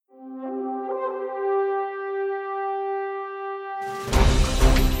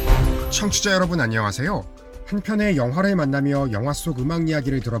청취자 여러분 안녕하세요. 한 편의 영화를 만나며 영화 속 음악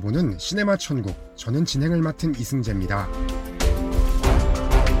이야기를 들어보는 시네마 천국, 저는 진행을 맡은 이승재입니다.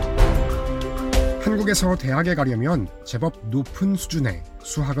 한국에서 대학에 가려면 제법 높은 수준의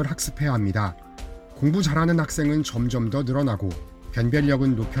수학을 학습해야 합니다. 공부 잘하는 학생은 점점 더 늘어나고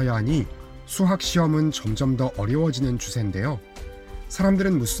변별력은 높여야 하니 수학 시험은 점점 더 어려워지는 추세인데요.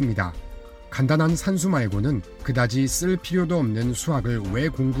 사람들은 묻습니다. 간단한 산수 말고는 그다지 쓸 필요도 없는 수학을 왜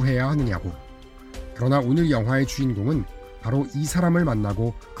공부해야 하느냐고. 그러나 오늘 영화의 주인공은 바로 이 사람을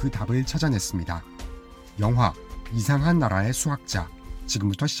만나고 그 답을 찾아냈습니다. 영화 이상한 나라의 수학자,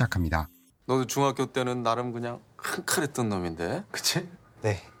 지금부터 시작합니다. 너도 중학교 때는 나름 그냥 한 칼 했던 놈인데, 그치?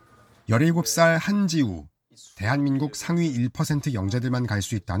 네. 17살 한지우, 대한민국 상위 1% 영재들만 갈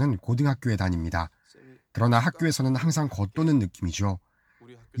수 있다는 고등학교에 다닙니다. 그러나 학교에서는 항상 겉도는 느낌이죠.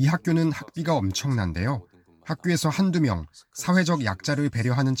 이 학교는 학비가 엄청난데요. 학교에서 한두 명, 사회적 약자를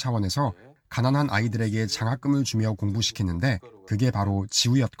배려하는 차원에서 가난한 아이들에게 장학금을 주며 공부시키는데 그게 바로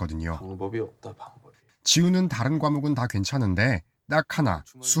지우였거든요. 방법이 없다, 방법이. 지우는 다른 과목은 다 괜찮은데 딱 하나,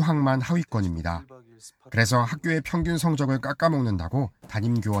 수학만 하위권입니다. 그래서 학교의 평균 성적을 깎아먹는다고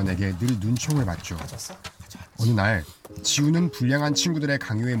담임교원에게 늘 눈총을 받죠. 어느 날 지우는 불량한 친구들의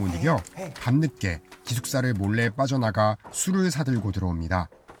강요에 못 이겨 밤늦게 기숙사를 몰래 빠져나가 술을 사들고 들어옵니다.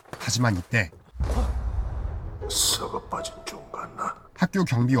 하지만 이때 썩어 빠진 종 같나? 학교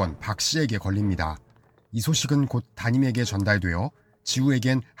경비원 박 씨에게 걸립니다. 이 소식은 곧 담임에게 전달되어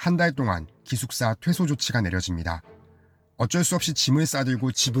지우에겐 한 달 동안 기숙사 퇴소 조치가 내려집니다. 어쩔 수 없이 짐을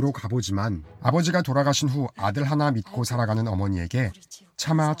싸들고 집으로 가보지만 아버지가 돌아가신 후 아들 하나 믿고 살아가는 어머니에게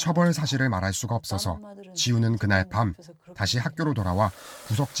차마 처벌 사실을 말할 수가 없어서 지우는 그날 밤 다시 학교로 돌아와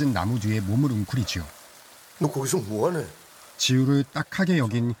구석진 나무 뒤에 몸을 웅크리지요. 너 거기서 뭐하네? 지우를 딱하게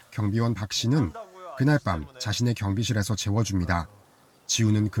여긴 경비원 박 씨는 그날 밤 자신의 경비실에서 재워줍니다.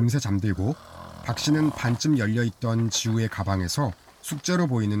 지우는 금세 잠들고 박 씨는 반쯤 열려있던 지우의 가방에서 숙제로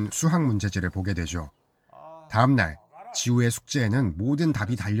보이는 수학 문제지를 보게 되죠. 다음 날 지우의 숙제에는 모든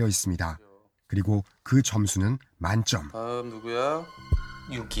답이 달려 있습니다. 그리고 그 점수는 만점. 다음 누구야?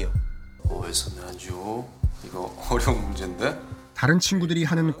 6이요. 어디서 나죠? 이거 어려운 문제인데? 다른 친구들이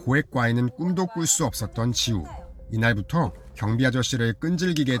하는 고액과에는 꿈도 꿀 수 없었던 지우. 이날부터 경비 아저씨를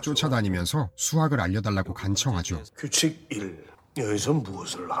끈질기게 쫓아다니면서 수학을 알려달라고 간청하죠. 규칙 1. 여기서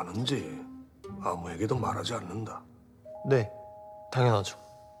무엇을 하는지 아무에게도 말하지 않는다. 네, 당연하죠.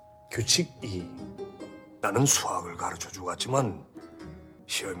 규칙 2. 나는 수학을 가르쳐주고 갔지만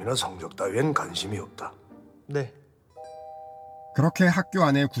시험이나 성적 따위엔 관심이 없다. 네. 그렇게 학교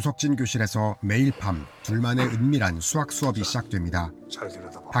안의 구석진 교실에서 매일 밤 둘만의 은밀한 수학 수업이 시작됩니다. 잘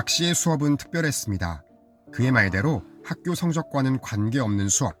들여다봐. 박 씨의 수업은 특별했습니다. 그의 말대로 학교 성적과는 관계없는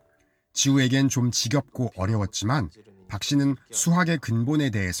수업. 지우에겐 좀 지겹고 어려웠지만 박 씨는 수학의 근본에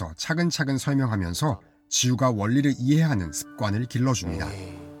대해서 차근차근 설명하면서 지우가 원리를 이해하는 습관을 길러줍니다.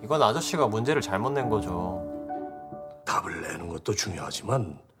 이건 아저씨가 문제를 잘못 낸 거죠. 답을 내는 것도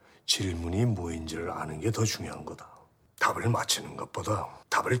중요하지만 질문이 뭐인지를 아는 게 더 중요한 거다. 답을 맞히는 것보다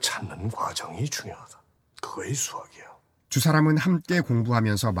답을 찾는 과정이 중요하다. 그거이 수학이야. 두 사람은 함께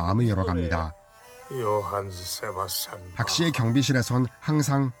공부하면서 마음을 열어갑니다. 요한스 세바스찬 박 씨의 경비실에선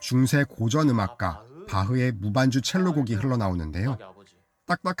항상 중세 고전 음악가 바흐의 무반주 첼로곡이 흘러나오는데요.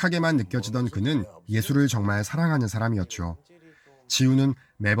 딱딱하게만 느껴지던 그는 예술을 정말 사랑하는 사람이었죠. 지우는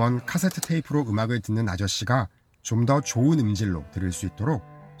매번 카세트 테이프로 음악을 듣는 아저씨가 좀 더 좋은 음질로 들을 수 있도록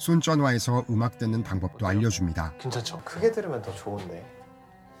손전화에서 음악 듣는 방법도 알려줍니다. 괜찮죠? 크게 들으면 더 좋은데.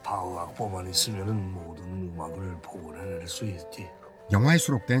 바흐 악보만 있으면 모든 음악을 복원해낼 수 있지. 영화에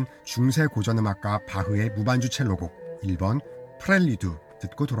수록된 중세 고전 음악가 바흐의 무반주 첼로곡 1번 프렐리드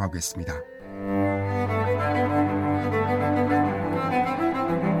듣고 돌아오겠습니다.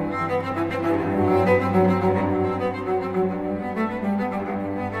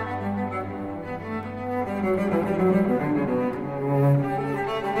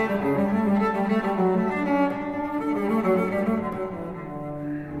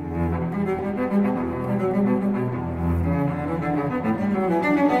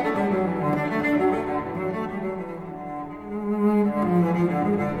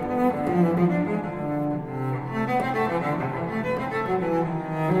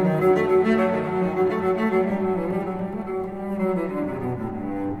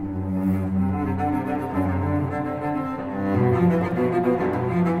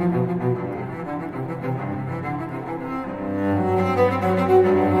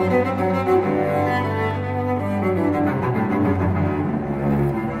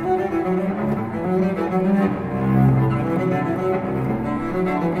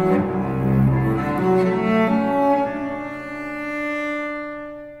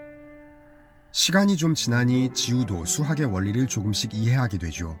 시간이 좀 지나니 지우도 수학의 원리를 조금씩 이해하게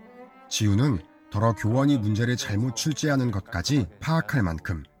되죠. 지우는 더러 교원이 문제를 잘못 출제하는 것까지 파악할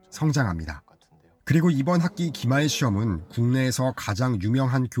만큼 성장합니다. 그리고 이번 학기 기말 시험은 국내에서 가장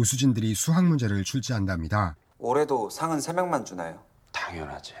유명한 교수진들이 수학 문제를 출제한답니다. 올해도 상은 3명만 주나요?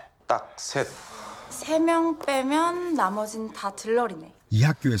 당연하지. 딱 셋. 3명 빼면 나머진 다 들러리네. 이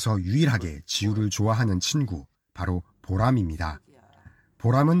학교에서 유일하게 지우를 좋아하는 친구, 바로 보람입니다.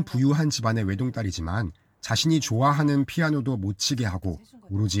 보람은 부유한 집안의 외동딸이지만 자신이 좋아하는 피아노도 못 치게 하고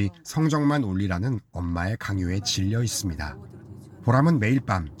오로지 성적만 올리라는 엄마의 강요에 질려 있습니다. 보람은 매일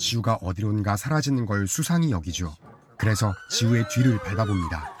밤 지우가 어디론가 사라지는 걸 수상히 여기죠. 그래서 지우의 뒤를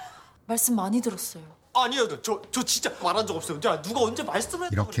밟아봅니다. 말씀 많이 들었어요. 아니요, 저 진짜 말한 적 없어요. 누가 언제 말씀을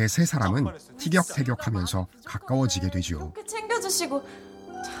했다고 이렇게 세 사람은 티격태격하면서 가까워지게 되죠. 그렇게 챙겨주시고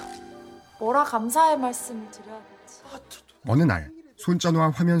참, 뭐라 감사의 말씀을 드려야겠지. 어느 날 손전화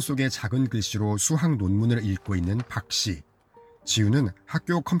화면 속에 작은 글씨로 수학 논문을 읽고 있는 박 씨. 지우는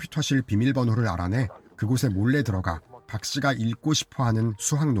학교 컴퓨터실 비밀번호를 알아내 그곳에 몰래 들어가 박 씨가 읽고 싶어하는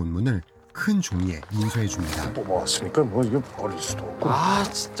수학 논문을 큰 종이에 인쇄해 줍니다. 뽑아왔으니까 뭐 이게 버릴 수도 없고.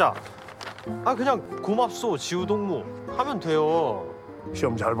 진짜. 그냥 고맙소 지우 동무 하면 돼요.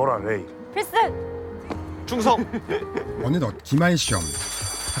 시험 잘 보라 레이. 필승! 충성. 어느덧 기말 시험.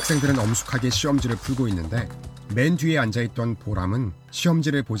 학생들은 엄숙하게 시험지를 풀고 있는데 맨 뒤에 앉아있던 보람은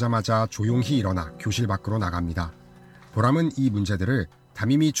시험지를 보자마자 조용히 일어나 교실 밖으로 나갑니다. 보람은 이 문제들을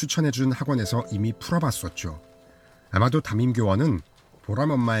담임이 추천해준 학원에서 이미 풀어봤었죠. 아마도 담임교원은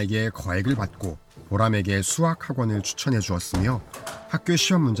보람 엄마에게 거액을 받고 보람에게 수학학원을 추천해 주었으며 학교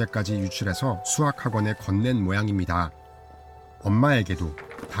시험 문제까지 유출해서 수학학원에 건넨 모양입니다. 엄마에게도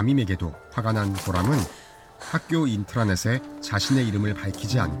담임에게도 화가 난 보람은 학교 인트라넷에 자신의 이름을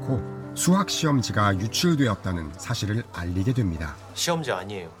밝히지 않고 수학 시험지가 유출되었다는 사실을 알리게 됩니다. 시험지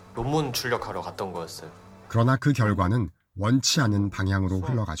아니에요. 논문 출력하러 갔던 거였어요. 그러나 그 결과는 원치 않은 방향으로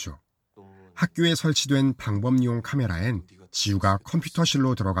흘러가죠. 학교에 설치된 방범용 카메라엔 지우가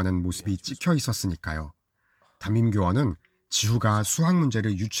컴퓨터실로 들어가는 모습이 찍혀 있었으니까요. 담임교원은 지우가 수학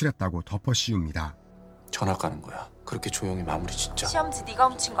문제를 유출했다고 덮어씌웁니다. 전학 가는 거야. 그렇게 조용히 마무리 짓자. 시험지 네가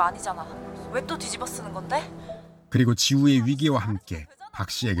훔친 거 아니잖아. 왜 또 뒤집어 쓰는 건데? 그리고 지우의 위기와 함께 박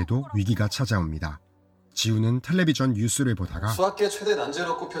씨에게도 위기가 찾아옵니다. 지우는 텔레비전 뉴스를 보다가 수학계 최대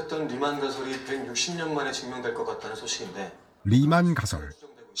난제로 꼽혔던 리만 가설이 160년 만에 증명될 것 같다는 소식인데 리만 가설,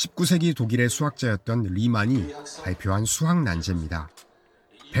 19세기 독일의 수학자였던 리만이 발표한 수학 난제입니다.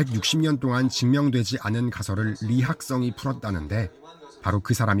 160년 동안 증명되지 않은 가설을 리학성이 풀었다는데 바로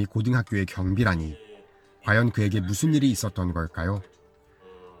그 사람이 고등학교의 경비라니 과연 그에게 무슨 일이 있었던 걸까요?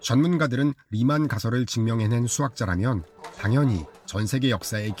 전문가들은 리만 가설을 증명해낸 수학자라면 당연히 전 세계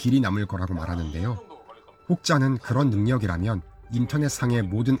역사에 길이 남을 거라고 말하는데요. 혹자는 그런 능력이라면 인터넷상의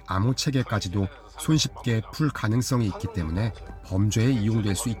모든 암호 체계까지도 손쉽게 풀 가능성이 있기 때문에 범죄에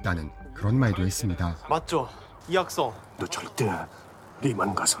이용될 수 있다는 그런 말도 했습니다. 맞죠? 이학성. 너 절대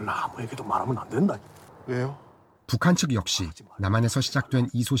리만 가설 아무에게도 말하면 안 된다. 왜요? 북한 측 역시 남한에서 시작된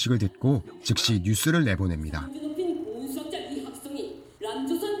이 소식을 듣고 즉시 뉴스를 내보냅니다.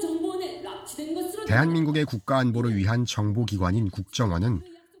 대한민국의 국가안보를 위한 정보기관인 국정원은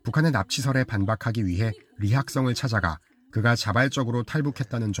북한의 납치설에 반박하기 위해 리학성을 찾아가 그가 자발적으로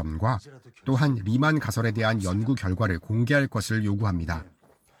탈북했다는 점과 또한 리만 가설에 대한 연구 결과를 공개할 것을 요구합니다.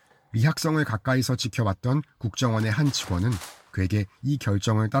 리학성을 가까이서 지켜봤던 국정원의 한 직원은 그에게 이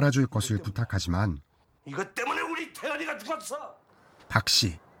결정을 따라줄 것을 부탁하지만 이것 때문에 우리 태연이가 죽었어. 박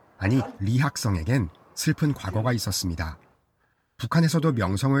씨, 아니 리학성에겐 슬픈 과거가 있었습니다. 북한에서도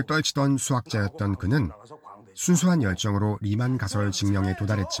명성을 떨치던 수학자였던 그는 순수한 열정으로 리만 가설 증명에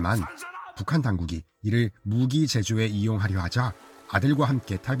도달했지만 북한 당국이 이를 무기 제조에 이용하려 하자 아들과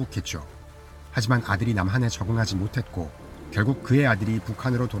함께 탈북했죠. 하지만 아들이 남한에 적응하지 못했고 결국 그의 아들이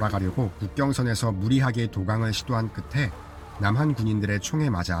북한으로 돌아가려고 국경선에서 무리하게 도강을 시도한 끝에 남한 군인들의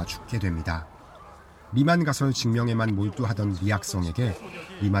총에 맞아 죽게 됩니다. 리만 가설 증명에만 몰두하던 리학성에게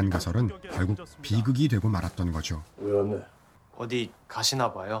리만 가설은 결국 비극이 되고 말았던 거죠. 왜 왔네? 어디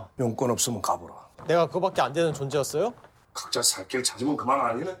가시나 봐요. 용건 없으면 가보라. 내가 그거밖에 안 되는 존재였어요? 각자 살 길 찾으면 그만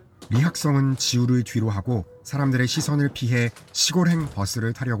아니네. 리학성은 지우를 뒤로 하고 사람들의 시선을 피해 시골행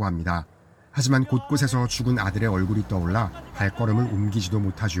버스를 타려고 합니다. 하지만 곳곳에서 죽은 아들의 얼굴이 떠올라 발걸음을 옮기지도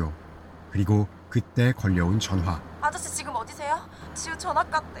못하죠. 그리고 그때 걸려온 전화. 아저씨 지금 어디세요? 지우 전학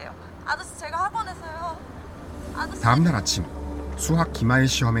갔대요. 아저씨 제가 학원에서요. 아저씨. 다음날 아침 수학 기말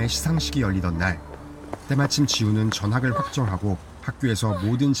시험의 시상식이 열리던 날 때마침 지우는 전학을 확정하고 학교에서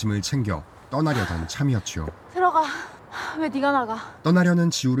모든 짐을 챙겨 떠나려던 참이었죠. 들어가. 왜 네가 나가? 떠나려는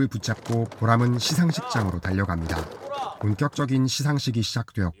지우를 붙잡고 보람은 시상식장으로 달려갑니다. 본격적인 시상식이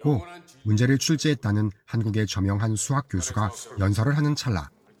시작되었고 문제를 출제했다는 한국의 저명한 수학 교수가 연설을 하는 찰나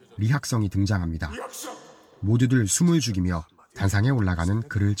리학성이 등장합니다. 모두들 숨을 죽이며 단상에 올라가는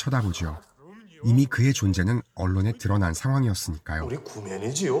그를 쳐다보죠. 이미 그의 존재는 언론에 드러난 상황이었으니까요. 우리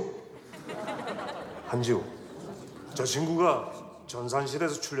구면이지요. 한지우, 저 친구가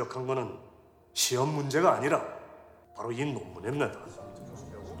전산실에서 출력한 거는 시험 문제가 아니라 바로 이 논문입니다.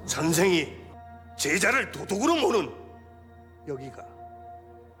 선생이 제자를 도둑으로 모는 여기가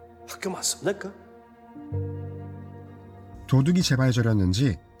학교 맞습니까? 도둑이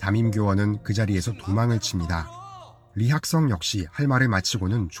재발절였는지 담임교원은 그 자리에서 도망을 칩니다. 리학성 역시 할 말을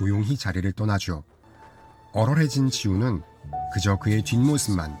마치고는 조용히 자리를 떠나죠. 얼얼해진 지우는 그저 그의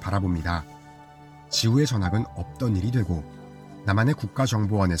뒷모습만 바라봅니다. 지우의 전학은 없던 일이 되고 남한의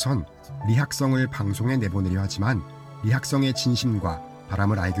국가정보원에선 리학성을 방송에 내보내려 하지만 리학성의 진심과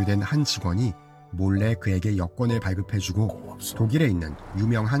바람을 알게 된 한 직원이 몰래 그에게 여권을 발급해주고 독일에 있는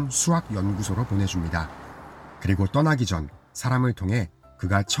유명한 수학연구소로 보내줍니다. 그리고 떠나기 전 사람을 통해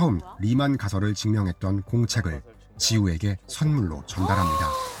그가 처음 리만 가설을 증명했던 공책을 지우에게 선물로 전달합니다.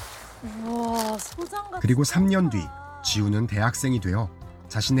 우와, 소장 같은. 그리고 3년 뒤 지우는 대학생이 되어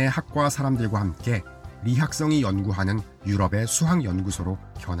자신의 학과 사람들과 함께 리학성이 연구하는 유럽의 수학연구소로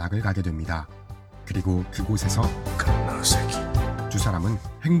견학을 가게 됩니다. 그리고 그곳에서 갓나 새끼. 두 사람은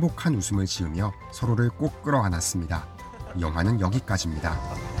행복한 웃음을 지으며 서로를 꼭 끌어안았습니다. 영화는 여기까지입니다.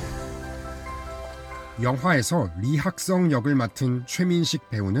 영화에서 리학성 역을 맡은 최민식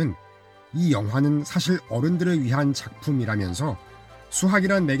배우는 이 영화는 사실 어른들을 위한 작품이라면서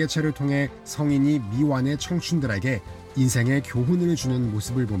수학이란 매개체를 통해 성인이 미완의 청춘들에게 인생의 교훈을 주는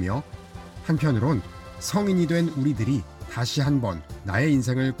모습을 보며 한편으론 성인이 된 우리들이 다시 한번 나의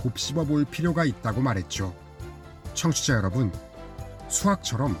인생을 곱씹어 볼 필요가 있다고 말했죠. 청취자 여러분,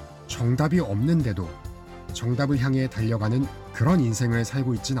 수학처럼 정답이 없는데도 정답을 향해 달려가는 그런 인생을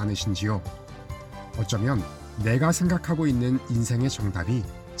살고 있진 않으신지요? 어쩌면 내가 생각하고 있는 인생의 정답이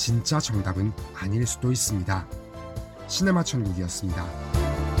진짜 정답은 아닐 수도 있습니다. 시네마 천국이었습니다.